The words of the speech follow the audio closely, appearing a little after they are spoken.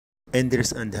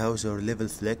Endress and Hauser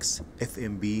Levelflex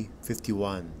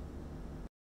FMP51.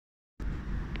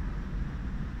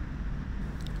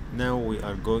 Now we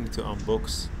are going to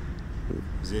unbox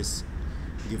this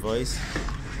device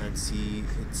and see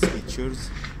its features.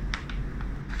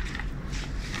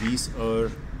 These are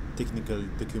technical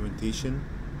documentation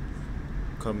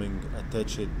coming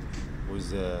attached with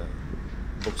the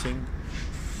boxing,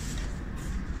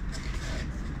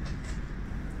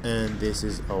 and this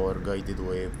is our guided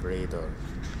wave radar.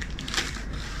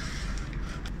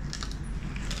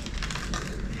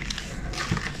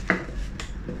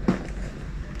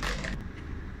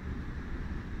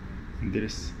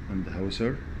 Endress and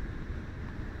Hauser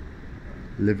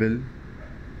Levelflex.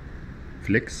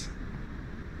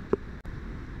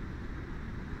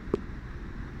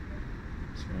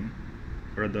 This one,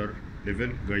 radar level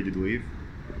guided wave.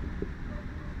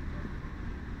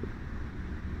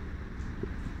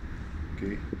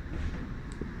 Okay.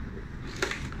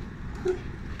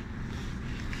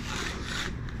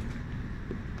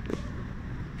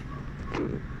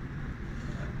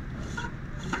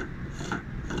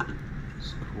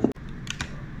 Screw.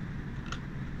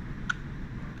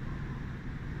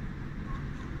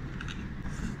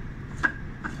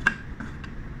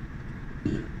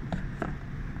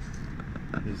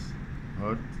 This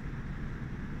hard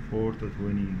 4 to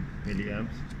 20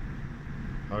 milliamps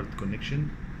hard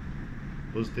connection,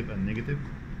 positive and negative.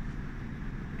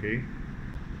 Okay.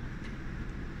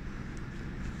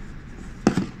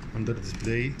 Under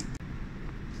display,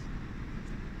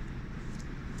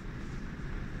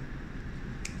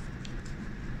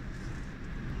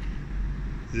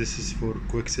 this is for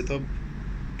quick setup,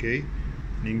 okay,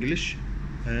 in English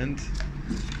and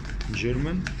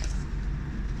German.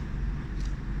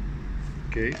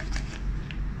 Okay,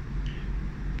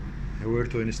 where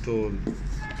to install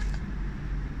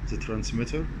the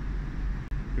transmitter,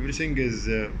 everything is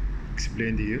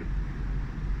explained here.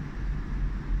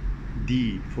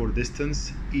 D for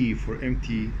distance, E for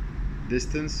empty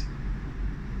distance,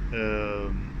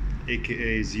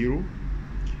 aka 0,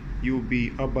 UB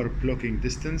upper blocking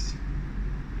distance,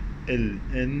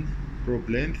 LN probe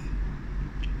length,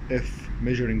 F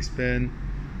measuring span,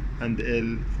 and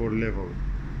L for level.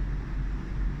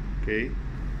 Okay,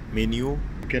 menu,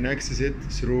 you can access it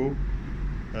through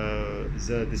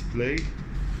the display,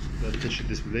 the touch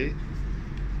display,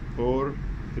 or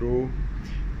through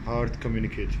hard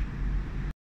communicator.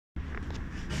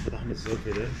 فتحنا الظرف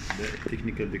ده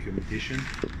technical documentation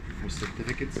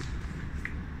والcertificates.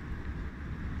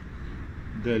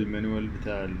 ده المانوال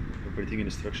بتاع ال operating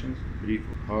instructions. brief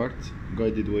heart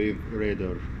guided wave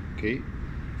radar. Okay,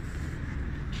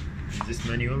 this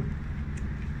manual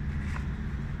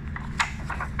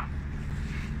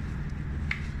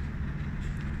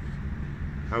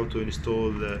how to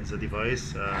install the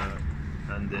device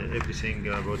and everything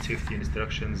about safety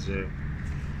instructions,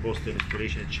 post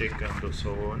installation check and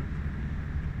so on.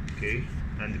 Okay,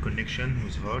 and the connection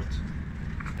with heart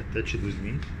attached with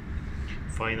me,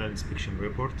 final inspection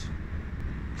report,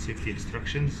 safety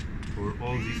instructions for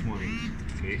all these moorings.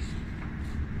 Okay,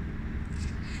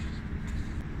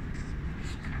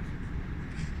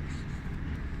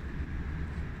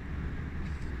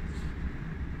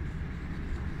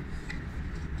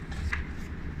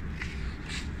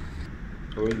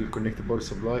 I will connect the power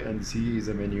supply and see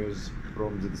the menus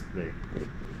from the display.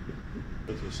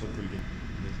 وصلت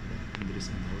Endress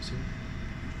and Hauser.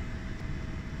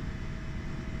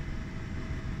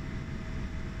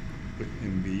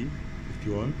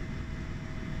 FMP51.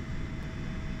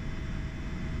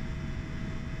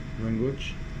 Language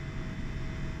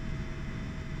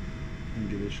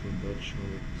English or Dutch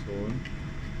or so on.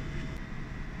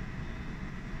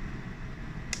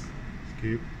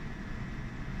 Escape.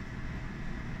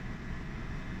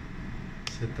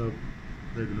 Setup,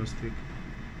 diagnostic,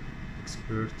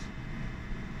 expert.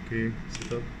 Okay,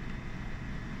 setup,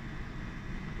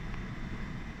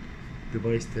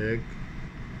 device tag,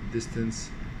 distance,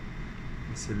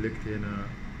 select هنا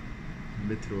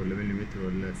متر ولا مليمتر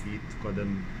ولا فيت،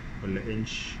 قدم ولا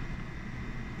انش.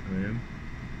 تمام،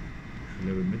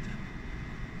 خليها بالمتر.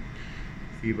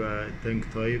 في بقى التانك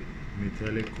تايب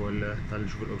ميتاليك ولا، تعال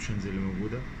نشوف الاوبشنز اللي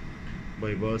موجودة.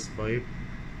 باي باس بايب،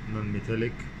 نون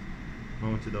ميتاليك،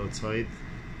 mounted outside.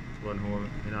 طبعا هو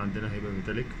هنا عندنا هيبقى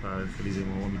ميتاليك فخليه زي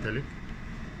ما هو ميتاليك.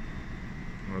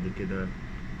 بعد كده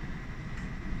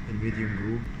الميديوم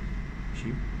جروب.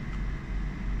 ماشي،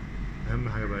 اهم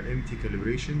حاجه بقى الامتي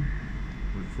كاليبريشن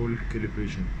والفول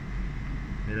كاليبريشن.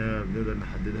 هنا بنقدر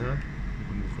نحددها،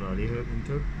 ممكن ندخل عليها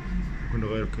انتر، ممكن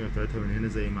نغير القيمه بتاعتها من هنا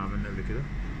زي ما عملنا قبل كده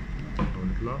او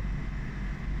نطلع.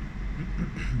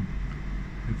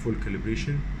 الفول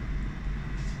كاليبريشن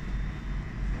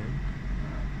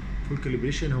الفول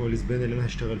كاليبريشن هو السبان اللي انا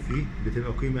هشتغل فيه،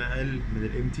 بتبقى قيمة اقل من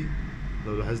الامتي.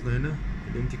 لو لاحظنا هنا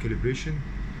الامتي كاليبريشن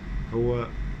هو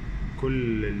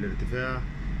كل الارتفاع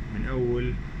من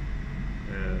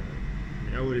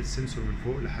اول السنسور من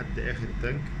فوق لحد اخر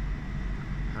التانك.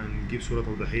 هنجيب صورة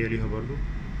توضيحية ليها برضو،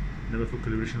 انما الفول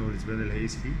كاليبريشن هو السبان اللي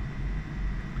هيقيس فيه.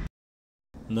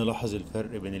 نلاحظ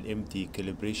الفرق بين الامتي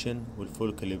كاليبريشن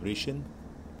والفول كاليبريشن.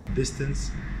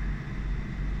 distance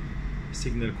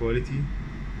signal quality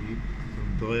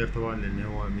متغير طبعا لان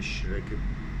هو مش راكب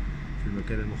في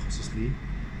المكان المخصص ليه.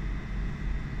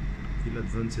 في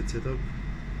الادفانسد سيت اب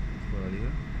ندخل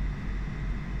عليها،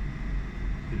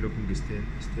 في اللوكينج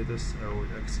ستاتس او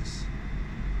الاكسس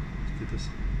ستاتس.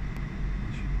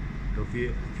 لو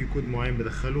في كود معين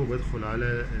بدخله بدخل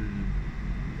على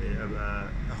ابقى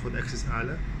اخد اكسس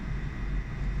اعلى.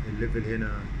 الليفل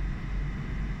هنا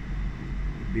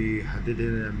بيحدد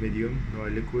هنا ميديوم نوع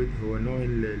الليكويد، هو نوع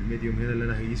الميديوم هنا اللي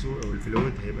انا هقيسه او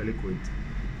الفلويد هيبقى ليكويد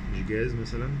مش جاز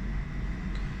مثلا.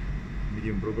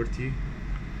 ميديوم بروبرتي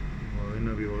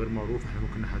وهنا بيبقى غير معروف، احنا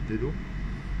ممكن نحدده.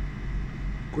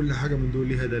 كل حاجه من دول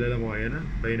ليها دلاله معينه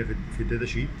باينه في الداتا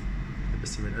شيت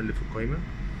بس بنقلب في القائمه.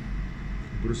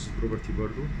 بروسيس بروبرتي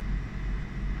برضو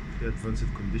في ادفانسد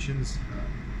كونديشنز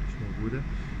مش موجوده.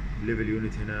 الليفل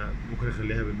يونت هنا ممكن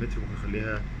اخليها بالمتر، ممكن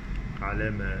اخليها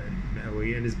علامة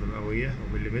مئوية، نسبة مئوية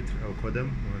أو مليمتر أو قدم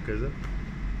وهكذا.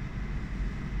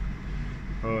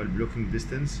 البلوكينج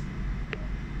ديستانس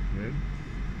تمام،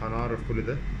 هنعرف كل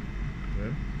ده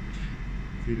تمام.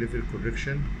 في ليفل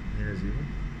كوركشن هنا زيرو،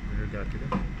 نرجع كده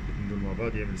الاتنين دول مع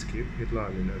بعض يعمل سكيب يطلع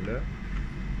للي قبلها.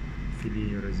 في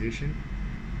لينيرايزيشن،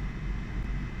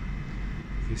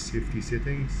 في السيفتي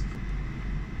سيتنجز،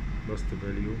 لاست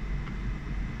فاليو،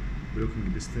 بلوكينج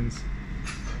ديستانس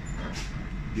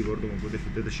دي برضو موجودة في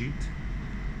الداتا شيت.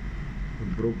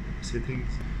 والبروب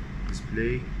سيتنجز،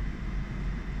 ديسبلاي،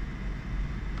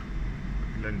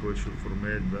 لانجويج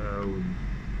والفورمات بقى،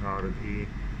 وهعرض ايه،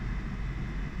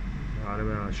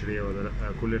 علامة عشرية ولا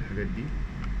لأ، كل الحاجات دي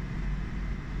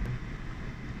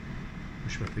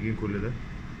مش محتاجين كل ده.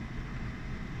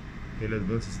 هي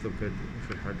الادفانس ستوب كانت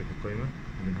اخر حاجة في القايمة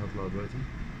اللي هطلع دلوقتي.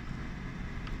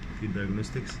 في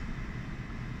الدايجنوستكس،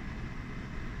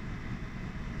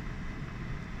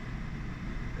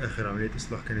 اخر عملية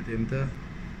اصلاح كانت امتى،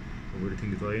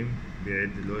 اوبريتنج تايم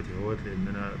بيعد دلوقتي اهوت لان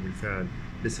انا بالفعل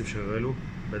لسه مشغله،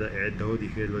 بدأ يعد اهوت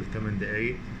كده دلوقتي 8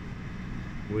 دقايق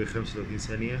و35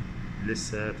 ثانية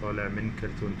لسه طالع من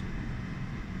كرتونته.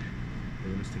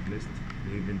 دايجنوستيك ليست،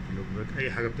 ايفنت لوج باك،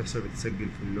 اي حاجة بتحصل بتتسجل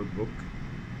في اللوج بوك.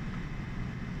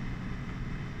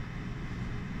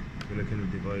 يقول لك هنا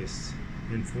الديفايس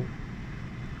انفو،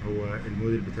 هو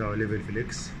الموديل بتاعه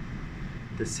ليفلفليكس،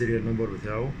 ده السيريال نمبر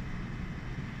بتاعه،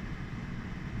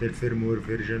 ده الفيرموير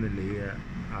فيرجن اللي هي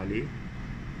عليه،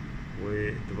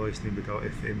 والديفايس نيم بتاعه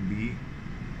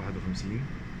FMP51،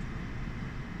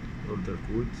 اوردر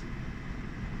كود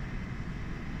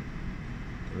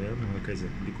تمام وهكذا.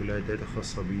 دي كلها داتا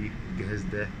خاصة بالجهاز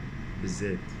ده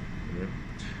بالذات تمام.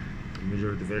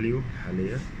 الميجرد فاليو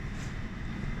الحالية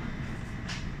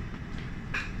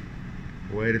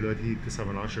واير دلوقتي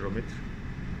 9/10 متر،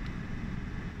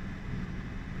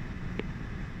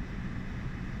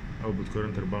 اوتبوت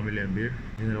كورنت 4 ملي امبير.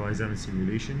 هنا لو عايز اعمل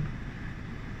سيميوليشن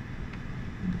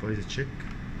الديفايس تشيك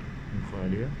ندخل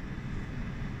عليها،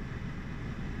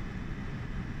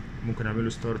 ممكن اعمله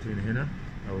ستارت من هنا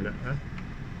او لا.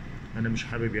 انا مش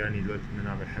حابب يعني دلوقتي ان انا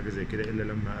اعمل حاجه زي كده الا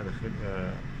لما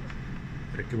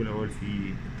اركبه الاول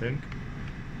في التانك.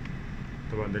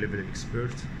 طبعا ده ليفل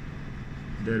الاكسبيرت،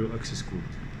 ده له اكسس كود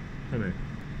تمام.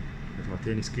 نطلع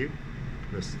تاني سكيب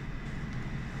بس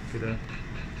كده.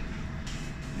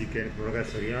 دي كانت مراجعة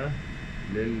سريعة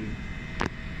للجهاز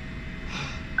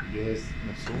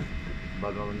نفسه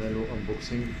بعد ما عملنا له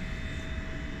انبوكسنج.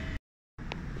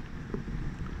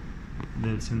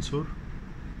 ده السنسور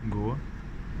جوه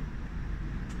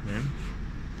تمام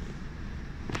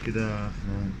كده.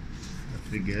 احنا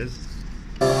قفل الجهاز.